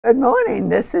Good morning.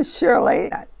 This is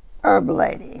Shirley, Herb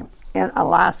Lady in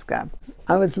Alaska.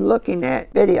 I was looking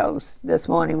at videos this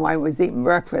morning while I was eating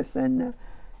breakfast, and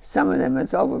some of them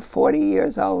is over 40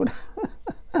 years old.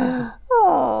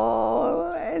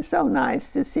 Oh, it's so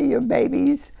nice to see your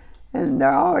babies, and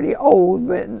they're already old,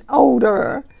 but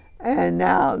older, and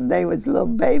now they was little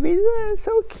babies. They're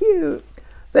so cute.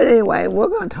 But anyway, we're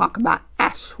going to talk about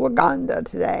ashwagandha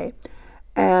today,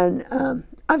 and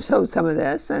I've sold some of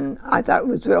this, and I thought it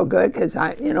was real good because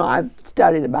I've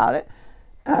studied about it,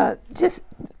 just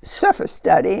surface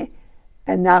study,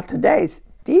 and now today's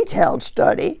detailed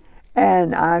study.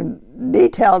 And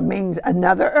detailed means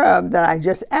another herb that I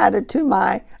just added to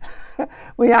my.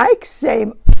 When I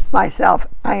say myself,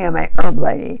 I am a herb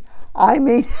lady. I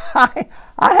mean, I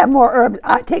have more herbs.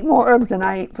 I take more herbs than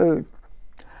I eat food.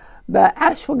 But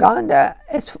ashwagandha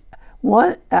is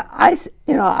one.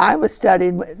 I was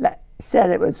studied that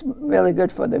said it was really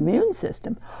good for the immune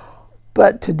system.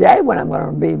 But today, what I'm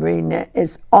going to be reading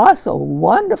it's also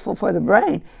wonderful for the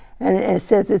brain. And it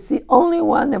says it's the only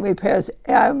one that repairs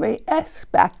every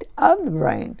aspect of the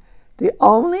brain. The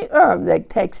only herb that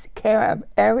takes care of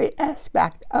every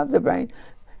aspect of the brain.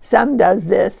 Some does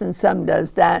this, and some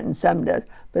does that, and some does.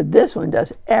 But this one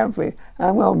does every.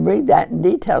 I'm going to read that in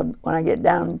detail when I get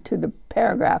down to the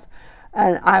paragraph.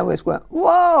 And I was going,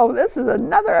 whoa, this is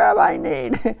another herb I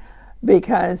need.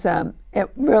 Because it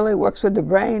really works with the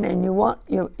brain, and you want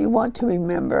to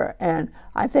remember. And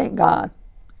I thank God.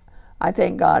 I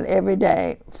thank God every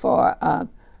day for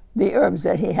the herbs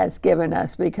that He has given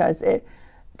us, because a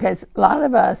lot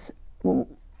of us,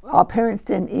 our parents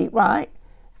didn't eat right,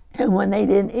 and when they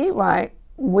didn't eat right,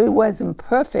 we wasn't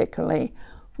perfectly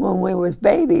when we was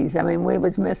babies. I mean, we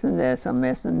was missing this or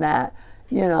missing that,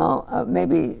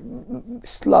 maybe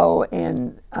slow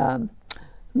in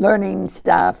learning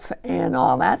stuff and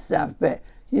all that stuff. But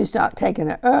you start taking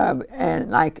an herb,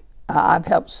 and I've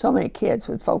helped so many kids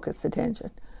with focused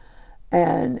attention.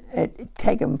 And it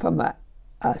take them from a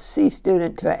C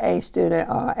student to an A student,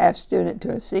 or an F student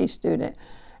to a C student.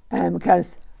 And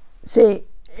because, see,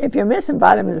 if you're missing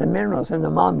vitamins and minerals and the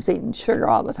mom's eating sugar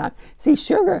all the time, see,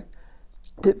 sugar,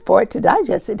 for it to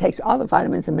digest, it takes all the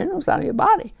vitamins and minerals out of your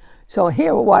body. So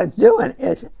here what it's doing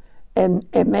is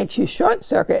it makes you short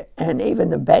circuit, and even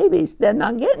the babies, they're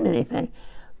not getting anything.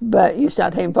 But you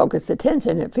start taking focused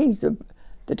attention, it feeds the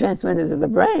transmitters of the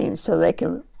brain so they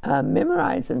can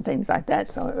memorize and things like that,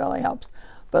 so it really helps.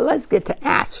 But let's get to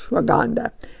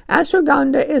ashwagandha.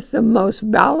 Ashwagandha is the most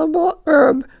valuable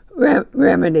herb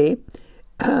remedy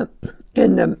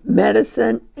in the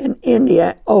medicine in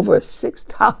India over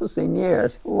 6,000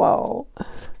 years. Whoa.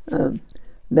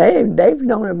 They've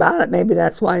known about it. Maybe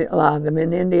that's why a lot of them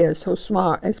in India are so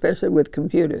smart, especially with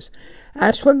computers.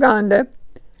 Ashwagandha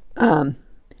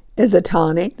is a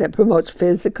tonic that promotes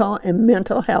physical and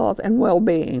mental health and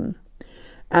well-being.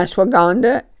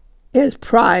 Ashwagandha is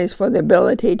prized for the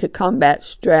ability to combat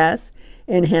stress,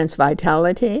 enhance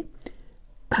vitality,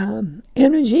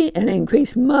 energy, and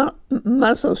increase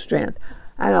muscle strength.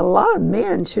 And a lot of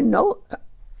men should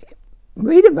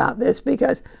read about this,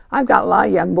 because I've got a lot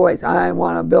of young boys. I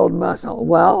want to build muscle.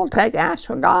 Well, take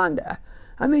ashwagandha.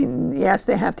 I mean, yes,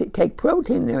 they have to take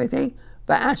protein and everything,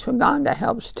 but ashwagandha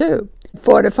helps too.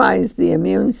 Fortifies the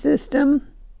immune system.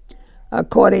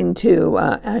 According to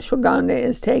ashwagandha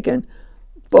is taken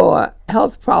for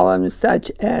health problems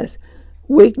such as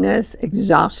weakness,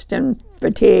 exhaustion,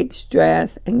 fatigue,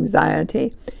 stress,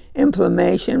 anxiety,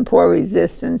 inflammation, poor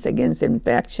resistance against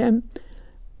infection,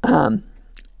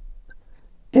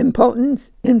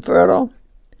 impotence, infertile.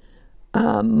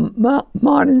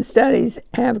 Modern studies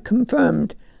have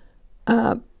confirmed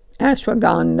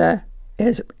ashwagandha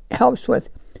helps with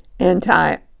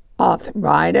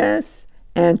anti-arthritis,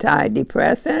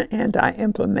 antidepressant,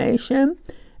 anti-inflammation,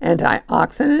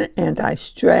 antioxidant,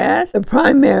 anti-stress. The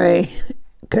primary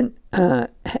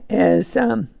is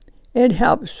it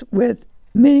helps with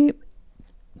many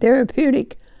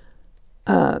therapeutic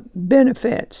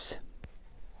benefits.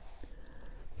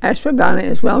 Ashwagandha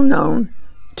is well known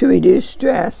to reduce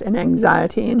stress and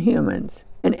anxiety in humans.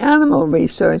 In animal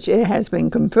research, it has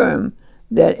been confirmed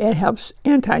that it helps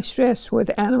anti-stress with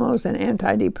animals and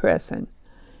antidepressant.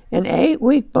 In an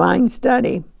 8-week blind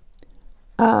study,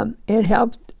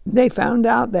 they found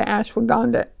out that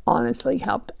ashwagandha honestly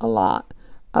helped a lot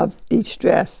of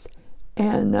de-stress,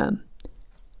 and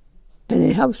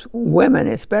it helps women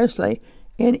especially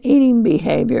in eating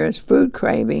behaviors, food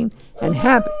craving, and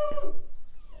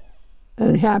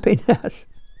happiness.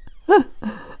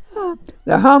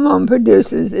 The hormone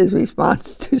produces is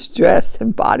response to stress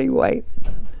and body weight.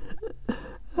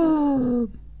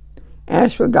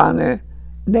 Ashwagandha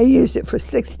they used it for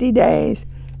 60 days,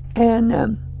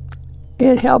 and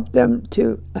it helped them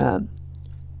to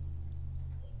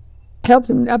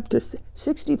up to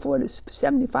 64 to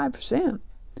 75%.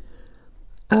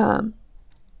 The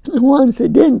ones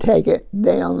that didn't take it,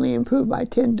 they only improved by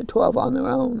 10 to 12 on their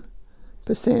own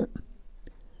percent.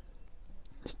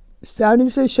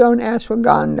 Studies have shown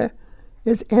ashwagandha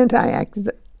is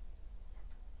anti-anxiety,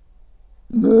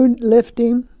 mood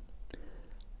lifting.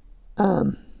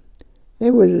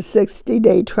 It was a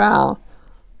 60-day trial,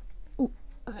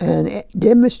 and it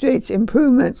demonstrates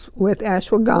improvements with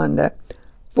ashwagandha.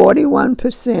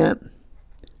 41%,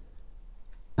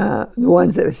 the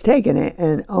ones that was taking it,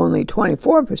 and only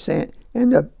 24% in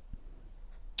the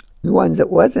ones that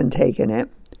wasn't taking it.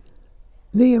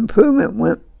 The improvement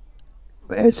went,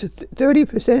 it's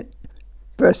 30%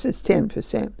 versus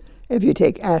 10% if you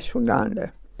take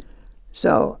ashwagandha.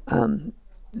 So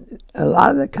a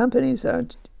lot of the companies are,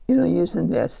 using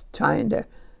this, trying to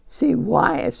see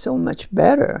why it's so much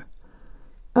better.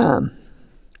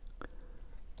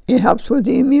 It helps with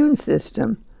the immune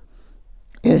system.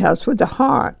 It helps with the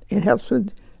heart. It helps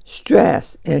with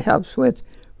stress. It helps with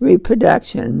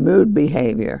reproduction, mood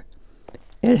behavior.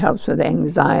 It helps with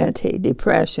anxiety,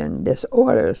 depression,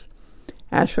 disorders.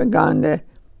 Ashwagandha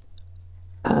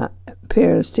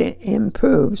appears to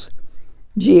improve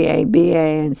GABA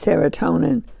and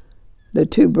serotonin, the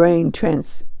two brain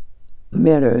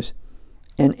transmitters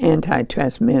and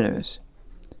antitransmitters.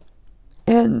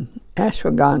 And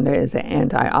ashwagandha is an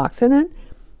antioxidant,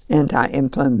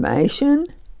 anti-inflammation.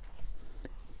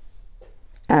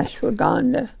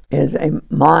 Ashwagandha is a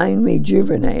mind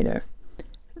rejuvenator.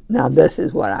 Now this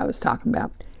is what I was talking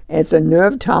about. It's a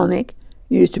nerve tonic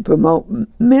used to promote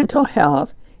mental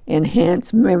health,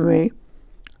 enhance memory,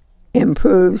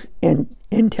 improves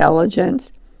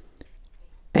intelligence,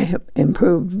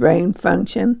 improve brain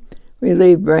function,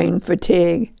 relieve brain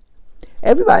fatigue.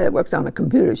 Everybody that works on a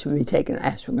computer should be taking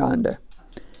ashwagandha.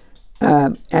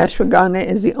 Ashwagandha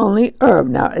is the only herb.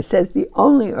 Now, it says the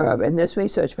only herb in this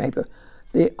research paper.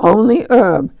 The only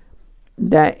herb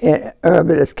that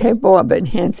is capable of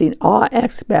enhancing all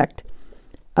aspects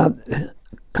of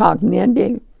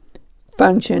cognitive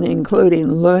function,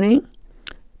 including learning,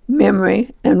 memory,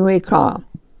 and recall.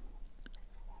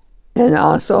 And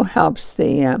also helps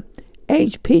the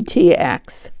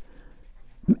HPTX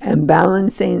and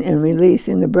balancing and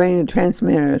releasing the brain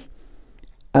transmitters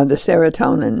of the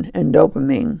serotonin and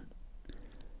dopamine.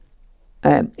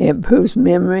 It improves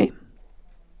memory.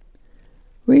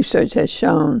 Research has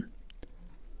shown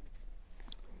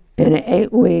in an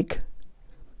 8-week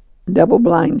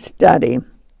double-blind study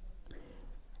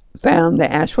found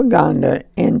that ashwagandha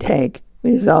intake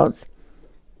results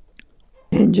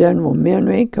in general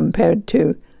memory compared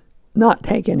to not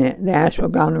taking it. The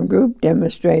ashwagandha group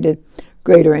demonstrated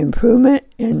greater improvement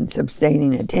in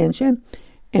sustaining attention,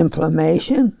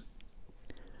 inflammation,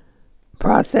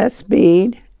 process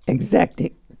speed,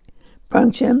 executive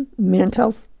function,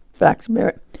 mental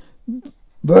flexibility,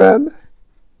 verb,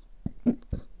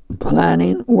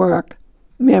 planning, work,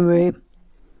 memory.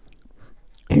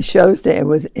 It shows that it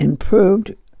was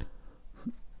improved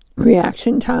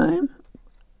reaction time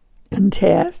and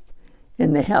test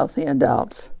in the healthy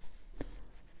adults.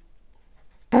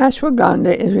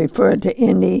 Ashwagandha is referred to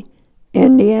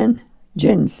Indian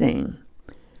ginseng.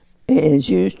 It is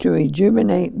used to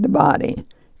rejuvenate the body,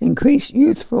 increase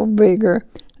youthful vigor,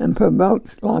 and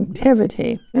promotes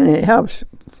longevity. And it helps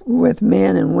with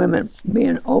men and women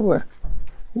being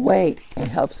overweight. It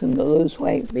helps them to lose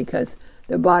weight because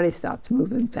their body starts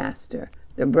moving faster.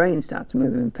 Their brain starts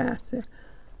moving faster.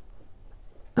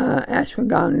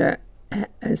 Ashwagandha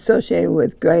associated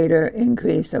with greater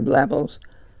increase of levels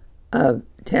of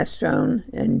testosterone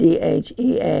and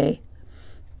DHEA.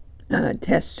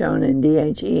 Testosterone and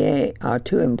DHEA are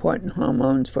two important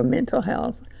hormones for mental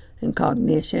health and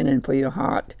cognition, and for your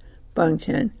heart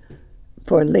function,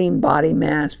 for lean body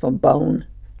mass, for bone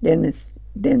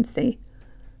density,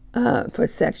 for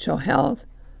sexual health.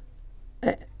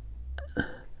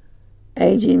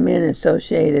 Aging men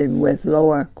associated with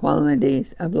lower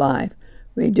qualities of life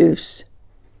reduce.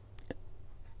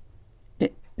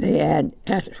 They add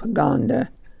ashwagandha,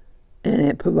 and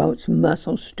it promotes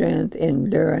muscle strength,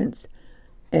 endurance.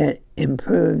 It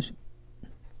improves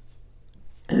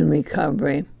and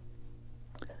recovery.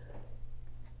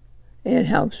 It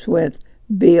helps with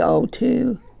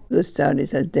VO2. The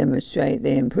studies have demonstrated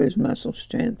it improves muscle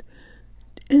strength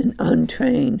in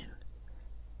untrained,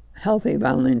 healthy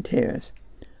volunteers.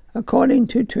 According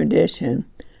to tradition,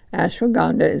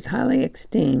 ashwagandha is highly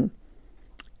esteemed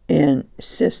in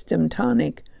system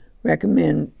tonic,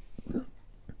 recommended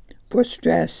for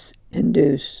stress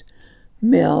induce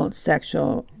male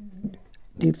sexual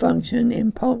dysfunction,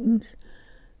 impotence,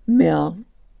 male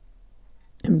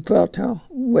infertility,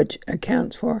 which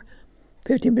accounts for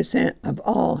 50% of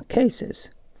all cases.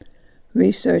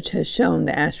 Research has shown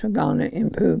that ashwagandha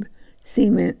improves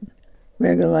semen,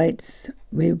 regulates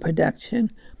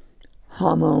reproduction,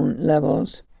 hormone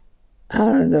levels.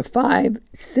 Out of the 5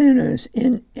 centers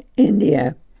in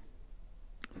India,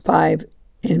 5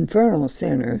 infertile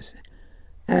centers,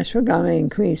 ashwagandha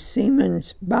increased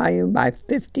semen's volume by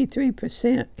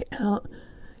 53%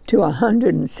 to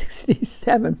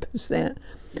 167%,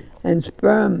 and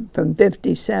sperm from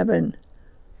 57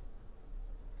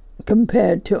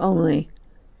 compared to only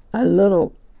a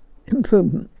little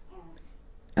improvement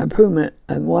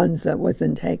of ones that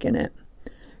wasn't taking it.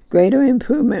 Greater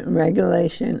improvement in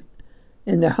regulation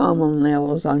in the hormone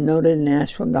levels are noted in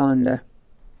ashwagandha.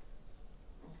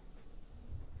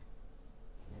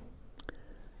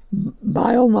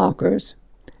 Biomarkers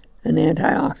and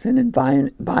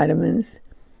antioxidant vitamins.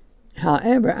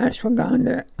 However,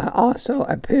 ashwagandha also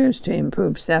appears to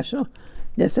improve sexual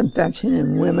dysfunction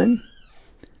in women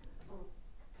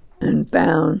and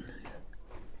found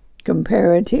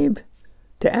comparative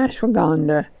to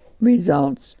ashwagandha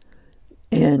results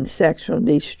in sexual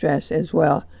distress as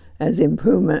well as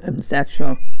improvement in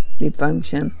sexual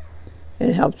dysfunction.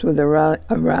 It helps with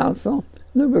arousal,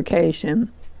 lubrication,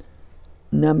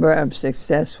 number of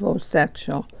successful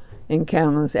sexual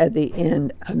encounters at the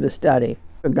end of the study.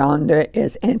 Ashwagandha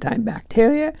is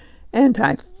antibacterial,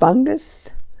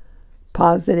 antifungus,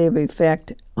 positive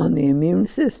effect on the immune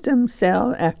system,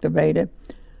 cell activated,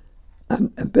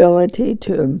 ability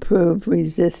to improve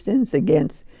resistance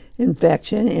against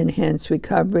infection, enhance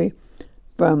recovery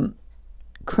from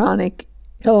chronic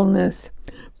illness.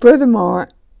 Furthermore,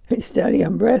 a study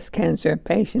on breast cancer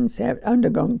patients have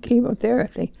undergone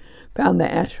chemotherapy found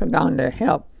that ashwagandha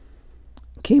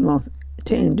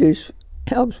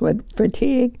helps with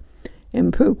fatigue,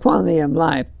 improve quality of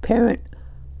life.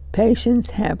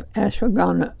 Patients have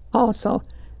ashwagandha also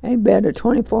a better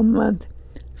 24-month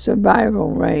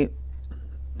survival rate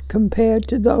compared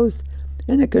to those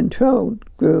in a controlled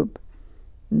group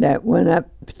that went up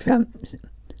from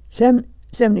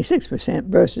 76%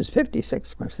 versus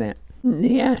 56%.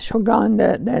 The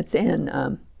ashwagandha that's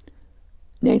in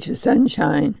Nature's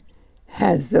Sunshine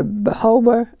has the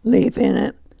jojoba leaf in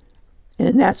it,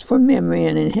 and that's for memory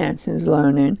and enhances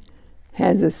learning.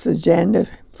 Has the Ashwagandha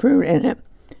fruit in it,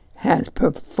 has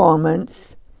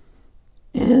performance,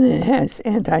 and it has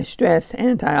anti-stress,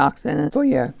 antioxidant for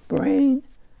your brain,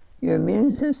 your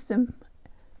immune system,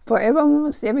 for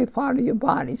almost every part of your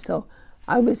body. So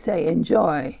I would say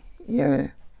enjoy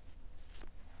your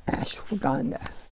ashwagandha.